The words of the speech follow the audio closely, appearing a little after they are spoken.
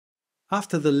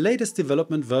After the latest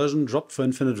development version dropped for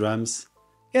Infinite Realms,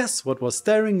 guess what was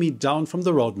staring me down from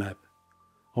the roadmap?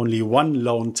 Only one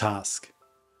lone task: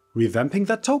 revamping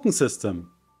that token system.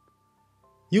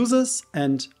 Users,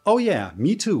 and oh yeah,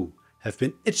 me too, have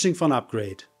been itching for an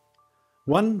upgrade.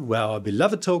 One where our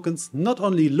beloved tokens not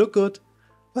only look good,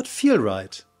 but feel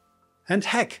right. And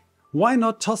heck, why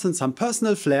not toss in some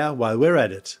personal flair while we're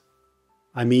at it?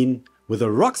 I mean, with a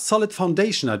rock solid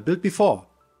foundation I'd built before,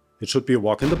 it should be a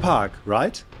walk in the park,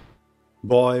 right?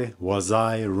 Boy, was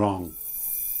I wrong.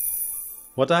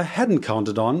 What I hadn't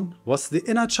counted on was the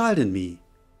inner child in me.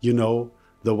 You know,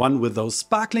 the one with those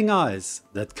sparkling eyes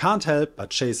that can't help but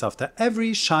chase after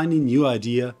every shiny new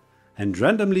idea and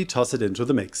randomly toss it into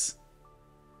the mix.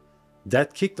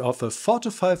 That kicked off a 4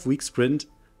 to 5 week sprint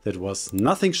that was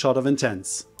nothing short of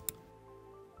intense.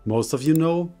 Most of you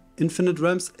know, Infinite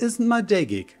Realms isn't my day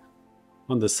gig.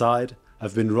 On the side,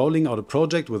 I've been rolling out a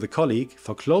project with a colleague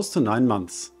for close to 9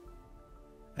 months.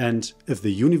 And if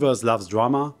the universe loves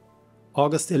drama,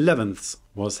 August 11th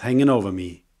was hanging over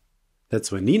me.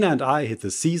 That's when Nina and I hit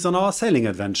the seas on our sailing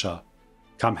adventure.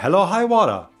 Come hell or high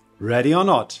water, ready or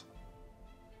not.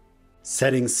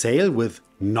 Setting sail with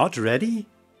not ready?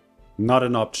 Not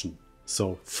an option,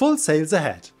 so full sails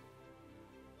ahead.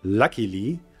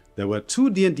 Luckily, there were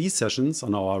 2 D&D sessions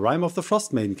on our Rime of the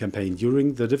Frostmaiden campaign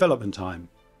during the development time,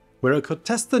 where I could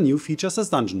test the new features as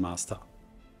Dungeon Master.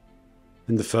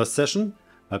 In the first session,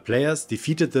 my players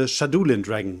defeated the Shadulin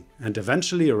dragon and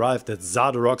eventually arrived at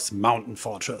Zardorok's mountain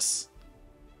fortress.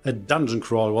 A dungeon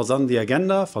crawl was on the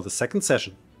agenda for the second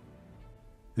session.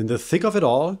 In the thick of it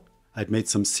all, I'd made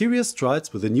some serious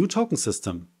strides with the new token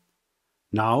system.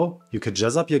 Now you could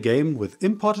jazz up your game with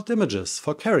imported images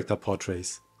for character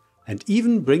portraits, and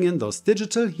even bring in those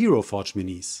digital Hero Forge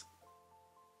minis.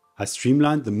 I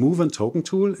streamlined the move and token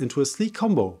tool into a sleek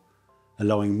combo,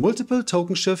 allowing multiple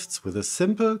token shifts with a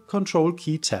simple control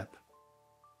key tap.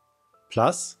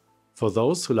 Plus, for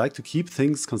those who like to keep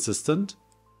things consistent,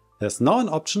 there's now an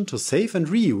option to save and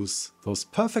reuse those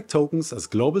perfect tokens as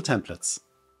global templates.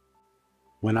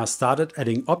 When I started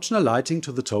adding optional lighting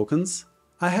to the tokens,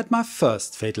 I had my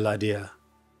first fatal idea.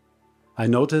 I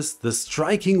noticed the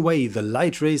striking way the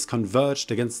light rays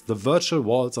converged against the virtual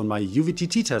walls on my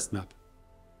UVTT test map,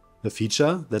 a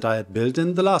feature that I had built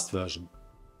in the last version.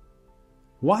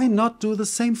 Why not do the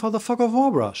same for the Fog of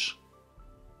War brush?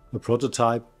 A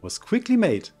prototype was quickly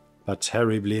made, but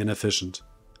terribly inefficient.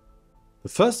 The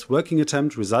first working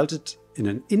attempt resulted in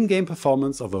an in-game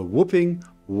performance of a whopping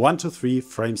 1 to 3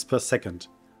 frames per second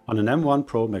on an M1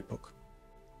 Pro MacBook.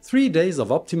 3 days of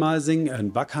optimizing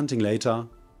and bug hunting later,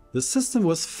 the system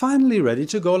was finally ready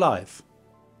to go live.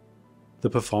 The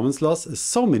performance loss is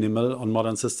so minimal on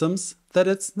modern systems that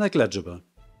it's negligible.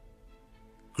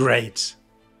 Great!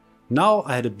 Now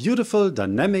I had a beautiful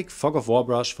dynamic Fog of War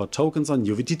brush for tokens on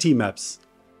UVTT maps,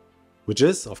 which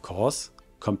is, of course,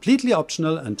 completely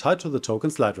optional and tied to the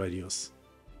token's light radius.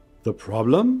 The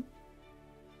problem?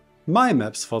 My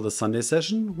maps for the Sunday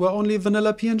session were only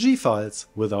vanilla PNG files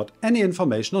without any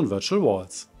information on virtual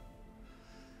walls.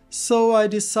 So I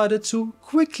decided to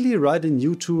quickly write a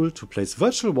new tool to place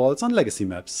virtual walls on legacy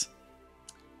maps.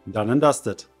 Done and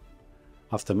dusted.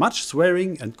 After much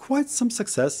swearing and quite some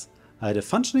success, I had a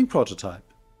functioning prototype.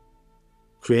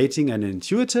 Creating an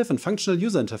intuitive and functional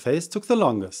user interface took the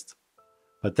longest,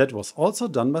 but that was also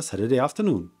done by Saturday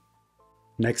afternoon.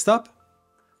 Next up,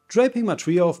 draping my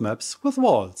trio of maps with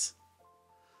walls.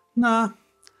 Nah,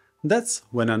 that's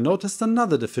when I noticed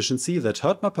another deficiency that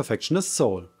hurt my perfectionist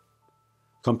soul.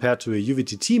 Compared to a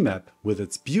UVTT map with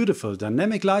its beautiful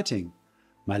dynamic lighting,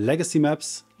 my legacy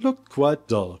maps looked quite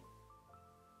dull.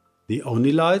 The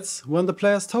only lights were on the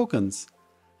player's tokens,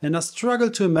 and I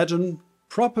struggled to imagine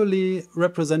properly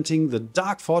representing the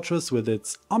dark fortress with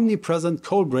its omnipresent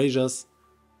coal braziers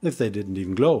if they didn't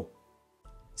even glow.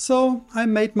 So I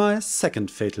made my second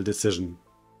fatal decision.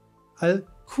 I'll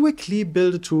quickly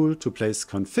build a tool to place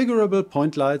configurable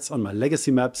point lights on my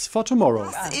legacy maps for tomorrow.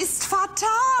 Das ist fatal!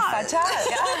 Fatal,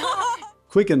 ja.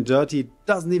 Quick and dirty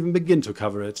doesn't even begin to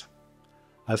cover it.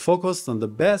 I focused on the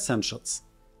bare essentials,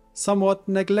 somewhat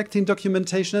neglecting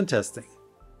documentation and testing.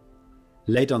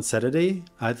 Late on Saturday,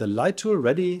 I had the light tool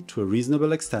ready to a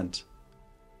reasonable extent.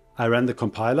 I ran the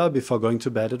compiler before going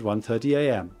to bed at 1:30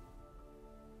 AM.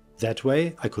 That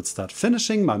way I could start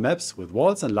finishing my maps with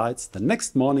walls and lights the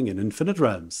next morning in Infinite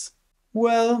Realms.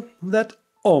 Well, that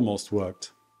almost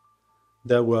worked.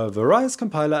 There were various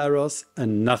compiler errors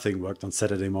and nothing worked on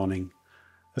Saturday morning.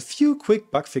 A few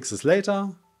quick bug fixes later,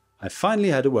 I finally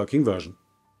had a working version.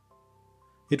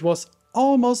 It was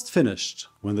almost finished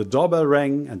when the doorbell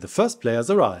rang and the first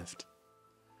players arrived.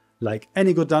 Like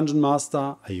any good dungeon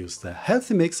master, I used a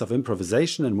healthy mix of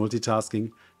improvisation and multitasking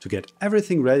to get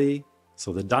everything ready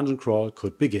so the dungeon crawl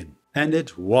could begin. And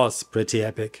it was pretty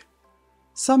epic.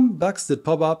 Some bugs did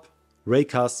pop up,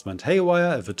 raycasts went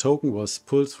haywire if a token was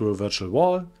pulled through a virtual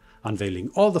wall, unveiling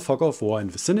all the fog of war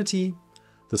in vicinity,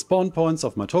 the spawn points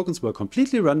of my tokens were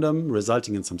completely random,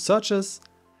 resulting in some searches,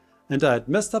 and I had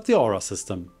messed up the aura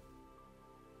system.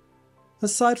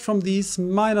 Aside from these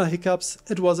minor hiccups,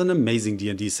 it was an amazing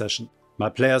D&D session. My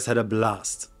players had a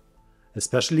blast,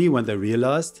 especially when they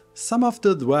realized some of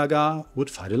the Dwergar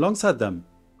would fight alongside them.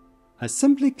 I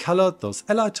simply colored those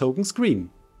ally tokens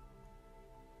green.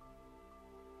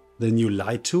 The new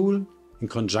light tool, in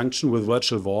conjunction with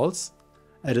virtual walls,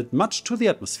 added much to the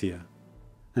atmosphere,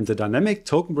 and the dynamic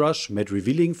token brush made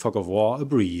revealing Fog of War a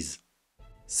breeze.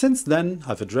 Since then,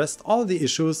 I've addressed all the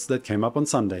issues that came up on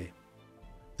Sunday.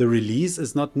 The release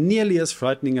is not nearly as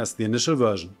frightening as the initial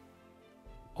version.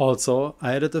 Also,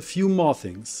 I added a few more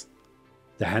things.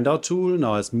 The handout tool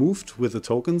now has moved with the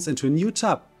tokens into a new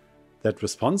tab that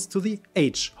responds to the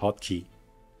H hotkey.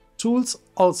 Tools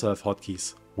also have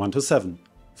hotkeys, 1 to 7,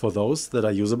 for those that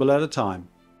are usable at a time.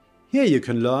 Here you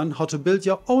can learn how to build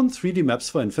your own 3D maps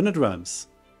for Infinite Realms.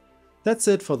 That's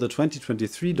it for the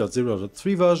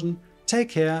 2023.0.3 version. Take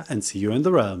care and see you in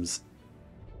the realms.